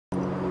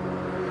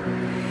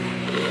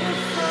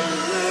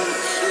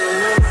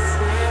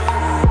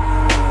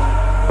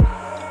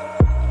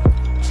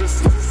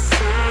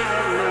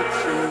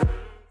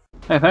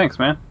Hey, thanks,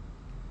 man.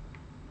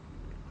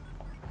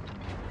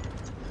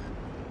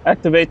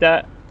 Activate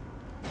that.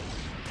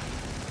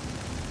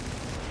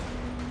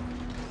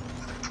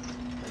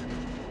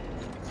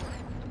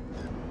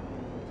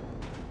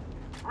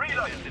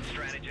 Reloaded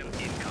stratagem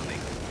incoming.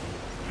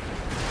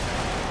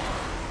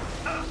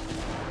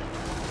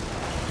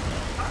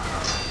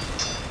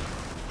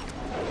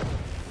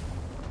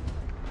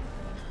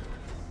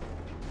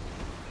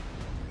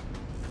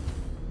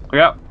 Look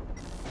out.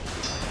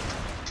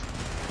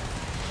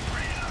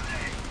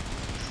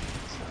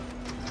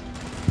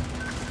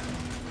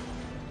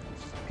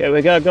 Okay,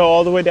 we gotta go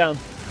all the way down.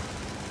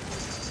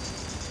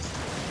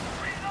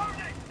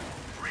 Reloading!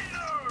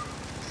 Reload!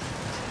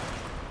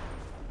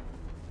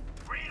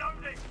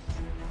 Reloading!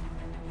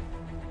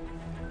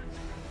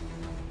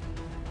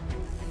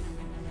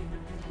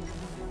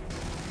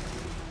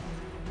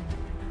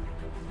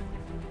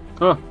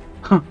 Oh.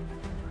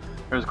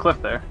 There's a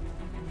cliff there.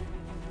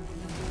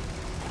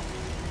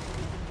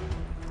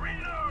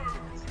 Reload!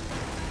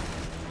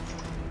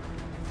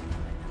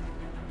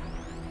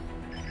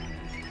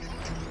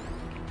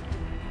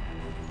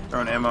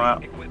 Throwing ammo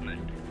out.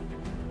 Equipment.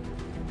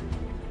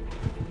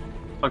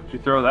 Fuck did you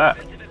throw that?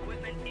 Defensive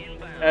equipment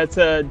inbound. That's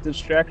a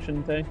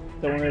distraction thing.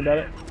 Don't worry about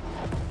it.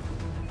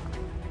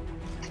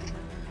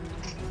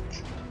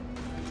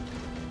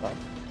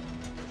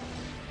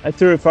 I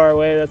threw it far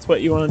away. That's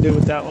what you want to do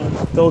with that one.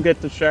 They'll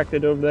get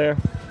distracted over there.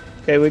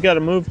 Okay, we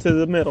gotta move to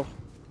the middle.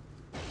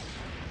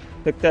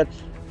 Pick that. Do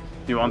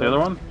you want the other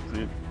one?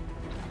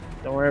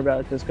 Don't worry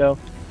about it. Just go.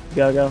 You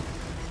gotta go.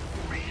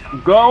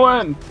 I'm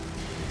going!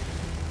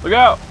 Look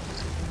out!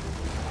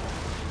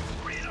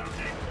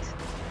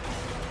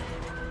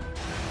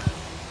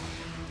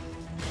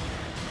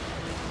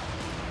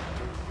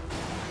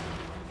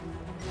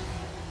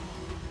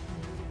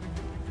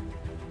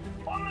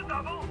 On the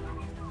double.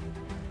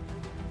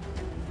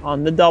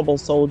 On the double,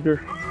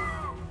 soldier.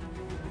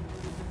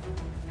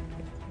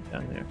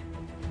 Down there.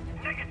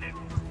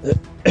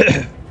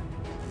 Negative.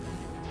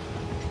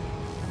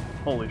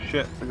 Holy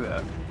shit, look at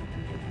that.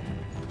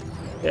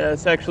 Yeah,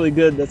 it's actually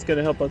good. That's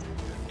gonna help us.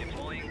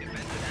 Deploying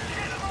defensive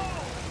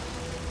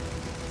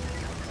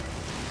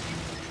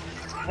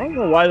I don't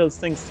know why those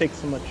things take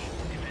so much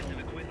defensive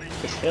equipment.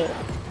 to kill.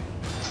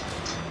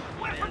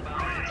 Stand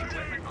by.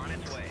 Equipment on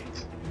its way.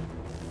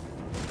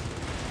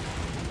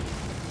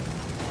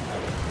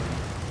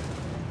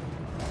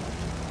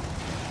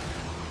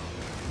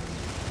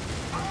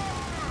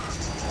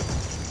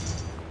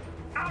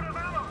 Out of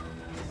ammo.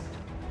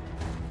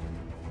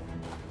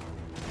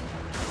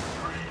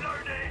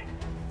 Reloading.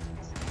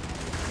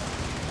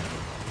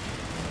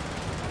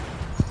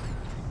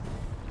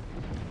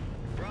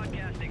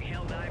 Broadcasting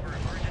Helldiver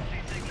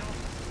emergency signal.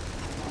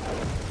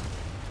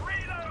 Reload.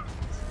 Reload.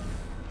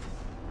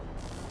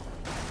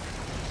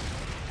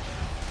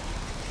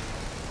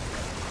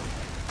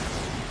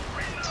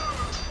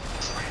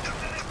 Freedom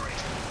delivery.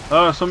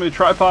 Oh, so many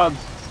tripods.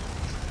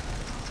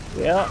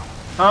 Yeah.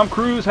 Tom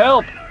Cruise,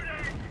 help!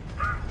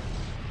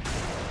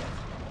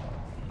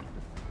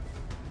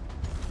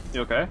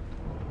 You okay?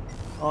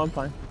 Oh, I'm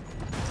fine.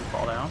 Did you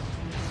fall down?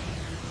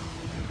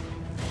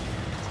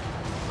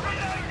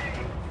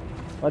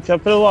 Watch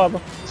out for the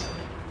lava.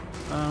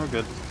 Oh, we're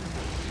good.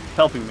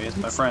 Helping me is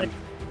my friend.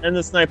 And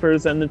the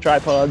snipers and the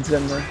tripods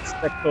and the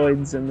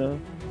spectoids and the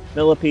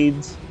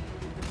millipedes.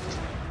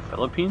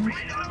 Philippines?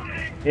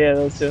 Yeah,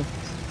 those two.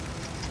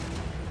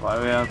 Why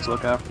do we have to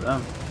look after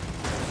them?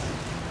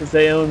 Because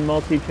they own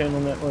multi-channel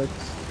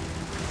networks.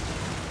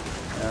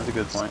 Yeah, that's a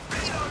good point.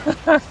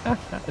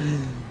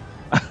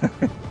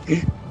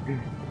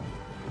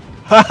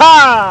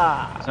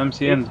 Ha-ha! It's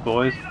MCNs,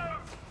 boys.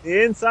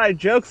 The inside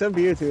jokes of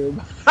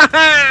YouTube.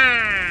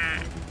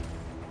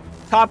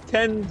 Top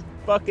 10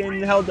 fucking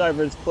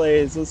Helldivers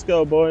plays. Let's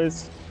go,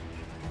 boys.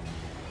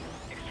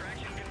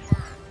 Extraction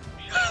confirmed.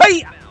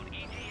 Hey! Bound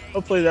ETA.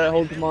 Hopefully that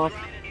holds them off.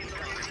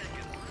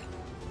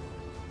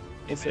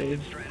 We'll see.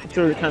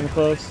 Threw it kind of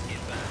close.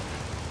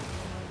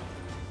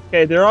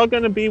 Okay, they're all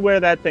gonna be where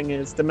that thing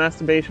is, the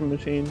masturbation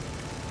machine.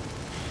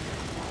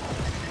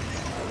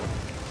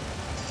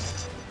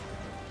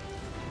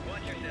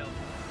 Watch yourself.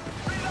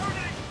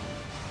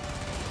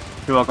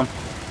 You're welcome.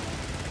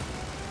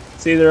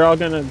 See, they're all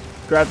gonna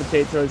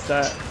gravitate towards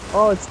that.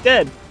 Oh, it's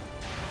dead.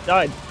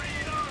 Died.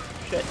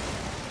 Shit.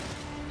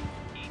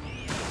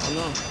 Oh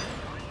no.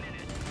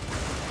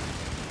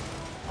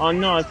 Oh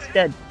no, it's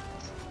dead.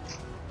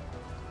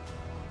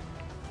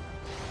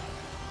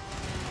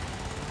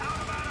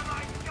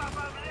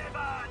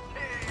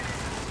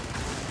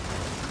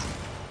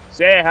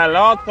 Say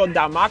hello to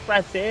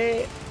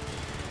democracy.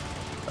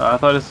 I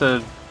thought it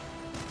said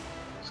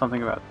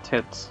something about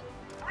tits.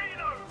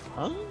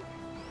 Huh?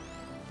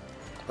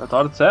 I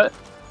thought it said.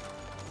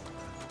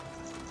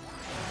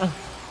 Oh,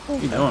 What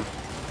are you doing?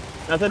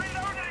 nothing.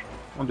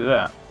 Don't do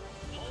that.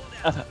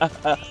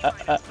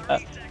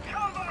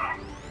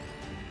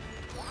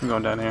 I'm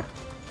going down here.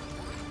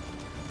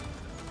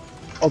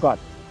 Oh god.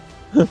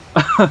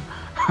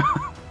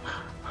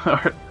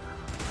 Alright.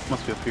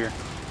 Must be up here.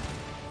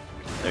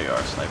 There you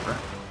are, sniper.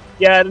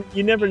 Yeah,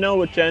 you never know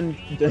which end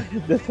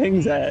the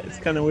thing's at. It's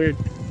kind of weird.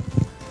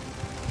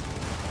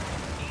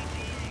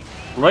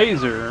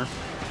 Laser.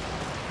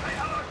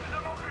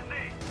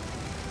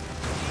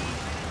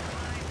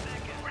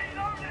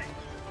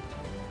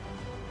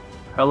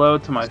 Hello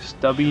to my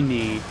stubby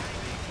knee.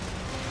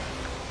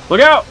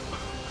 Look out!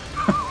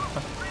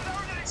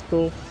 It's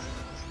cool.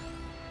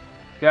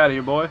 Get out of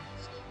here, boy.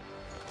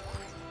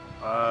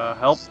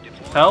 Help.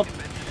 Help.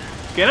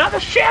 Get out of the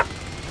ship!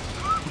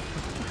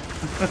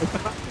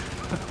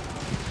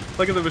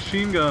 Look at the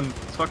machine gun.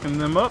 It's fucking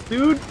them up,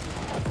 dude.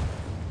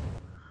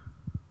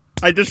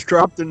 I just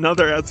dropped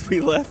another as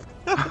we left.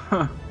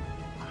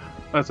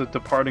 That's a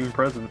departing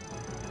present.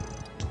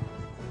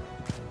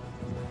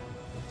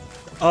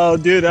 Oh,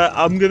 dude,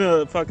 I'm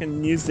gonna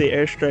fucking use the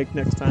airstrike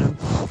next time.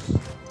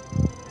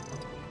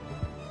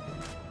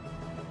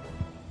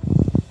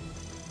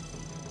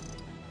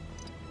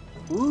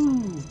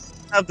 Woo!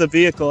 I have the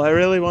vehicle. I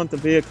really want the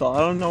vehicle.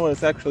 I don't know what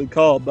it's actually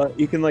called, but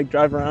you can like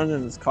drive around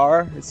in this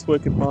car. It's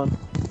wicked fun.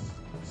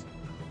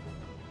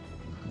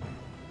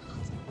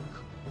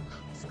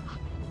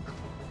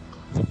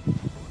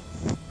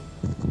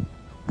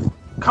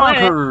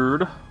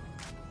 Conquered!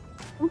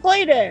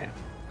 Completed!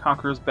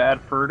 Conqueror's Bad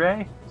Fur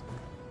Day?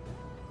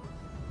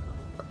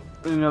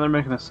 You know, they're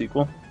making a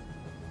sequel.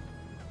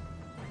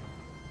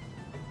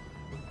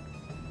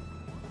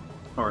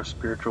 Or a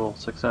spiritual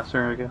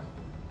successor, I guess.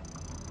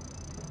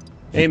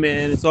 Hey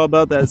man, it's all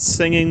about that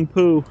singing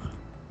poo.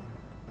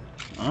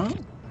 Huh?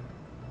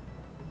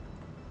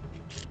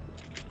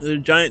 There's a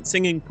giant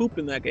singing poop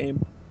in that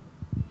game.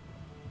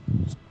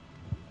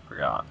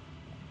 Forgot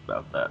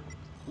about that.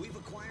 We've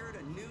acquired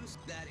a new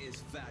that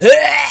is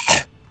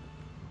fast.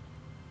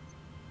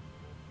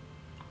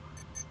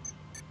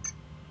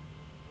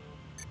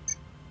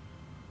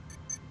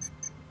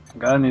 I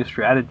got a new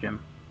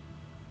stratagem.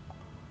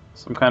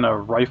 Some kind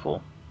of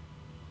rifle.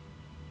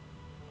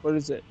 What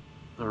is it?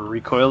 A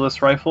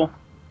recoilless rifle.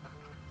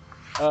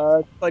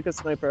 It's like a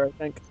sniper, I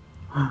think.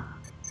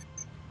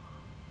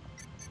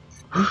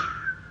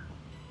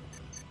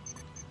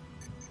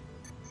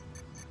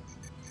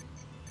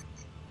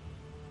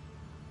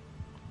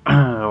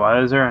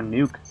 Why is there a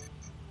nuke?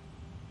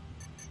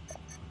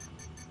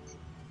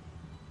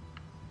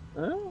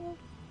 Oh.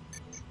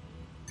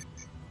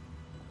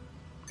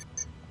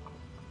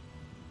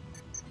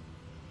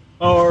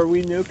 Oh, are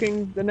we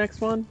nuking the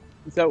next one?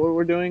 Is that what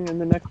we're doing in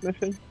the next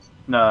mission?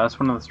 No, that's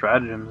one of the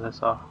stratagems I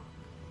saw.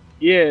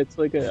 Yeah, it's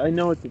like I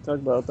know what you're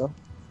talking about though.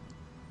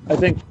 I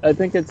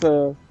think it's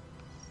a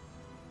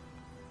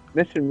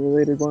mission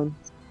related one.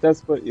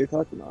 That's what you're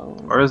talking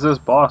about. Or is this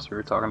boss we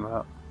were talking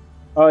about?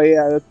 Oh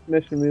yeah, that's a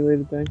mission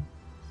related thing.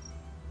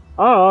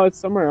 I don't know, it's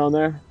somewhere on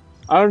there.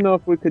 I don't know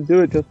if we could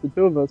do it just the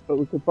two of us, but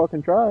we could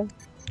fucking try.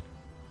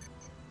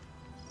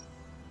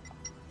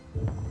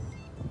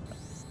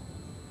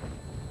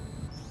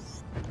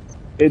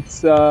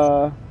 It's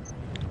where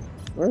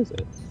is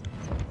it?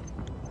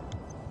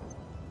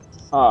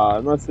 Ah,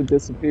 it must have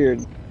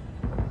disappeared.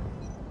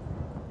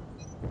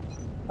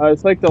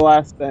 It's like the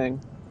last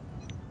thing.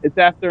 It's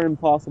after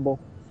Impossible.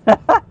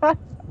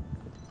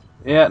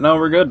 Yeah, no,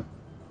 we're good.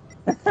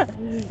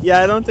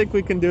 Yeah, I don't think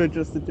we can do it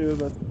just the two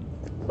of us.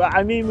 But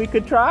I mean, we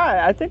could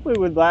try. I think we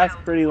would last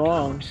pretty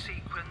long.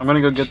 I'm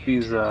gonna go get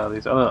these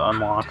other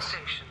unlocks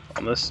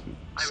on this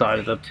side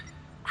of the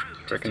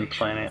frickin'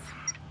 planet.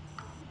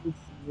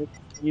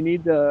 You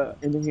need the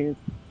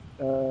enhanced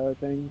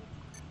thing.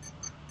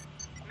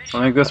 I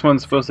think this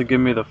one's supposed to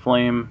give me the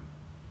flame,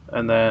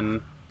 and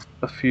then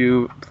a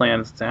few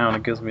planets down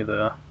it gives me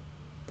the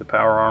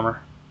power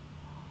armor.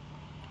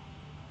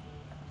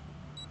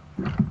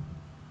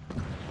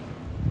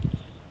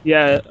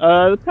 Yeah,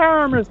 the power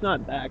armor is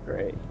not that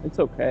great. It's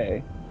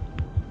okay.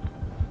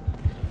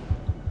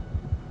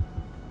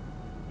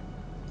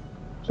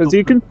 Because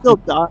you can still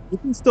die. You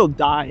can still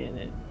die in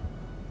it,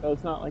 so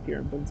it's not like you're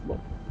invincible.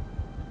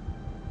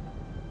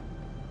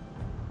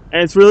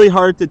 And it's really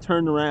hard to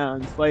turn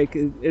around. Like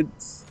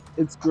it's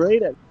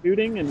great at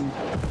shooting and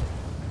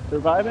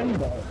surviving,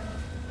 but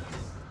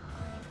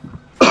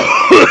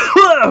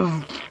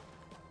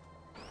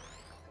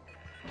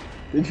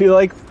did you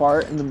like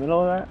fart in the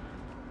middle of that?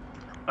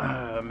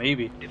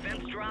 Maybe.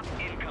 Defense drop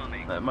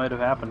incoming. That might have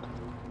happened.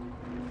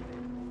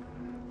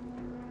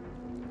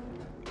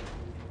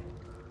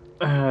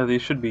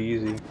 These should be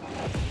easy.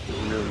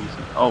 Really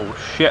easy. Oh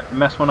shit,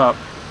 mess one up.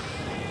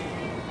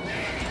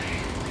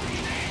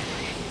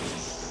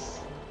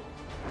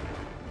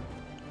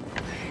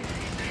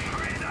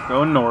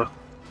 Going north.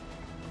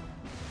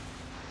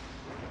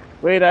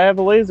 Wait, I have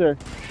a laser.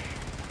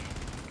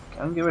 I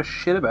don't give a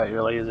shit about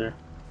your laser.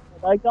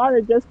 I got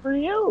it just for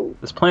you.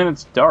 This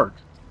planet's dark.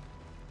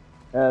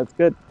 Yeah, that's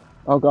good.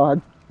 Oh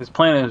god. This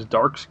planet is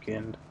dark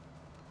skinned.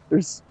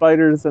 There's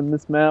spiders on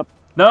this map.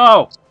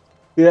 No!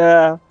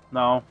 Yeah.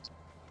 No.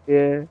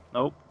 Yeah.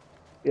 Nope.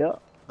 Yeah.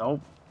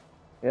 Nope.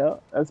 Yeah.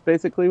 That's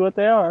basically what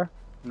they are.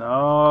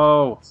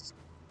 No.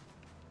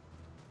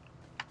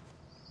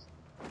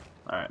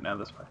 Alright, now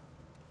this way.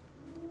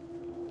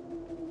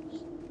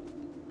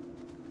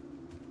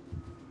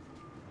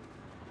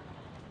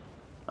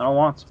 I don't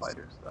want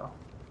spiders though.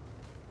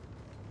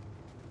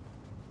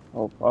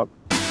 Oh fuck.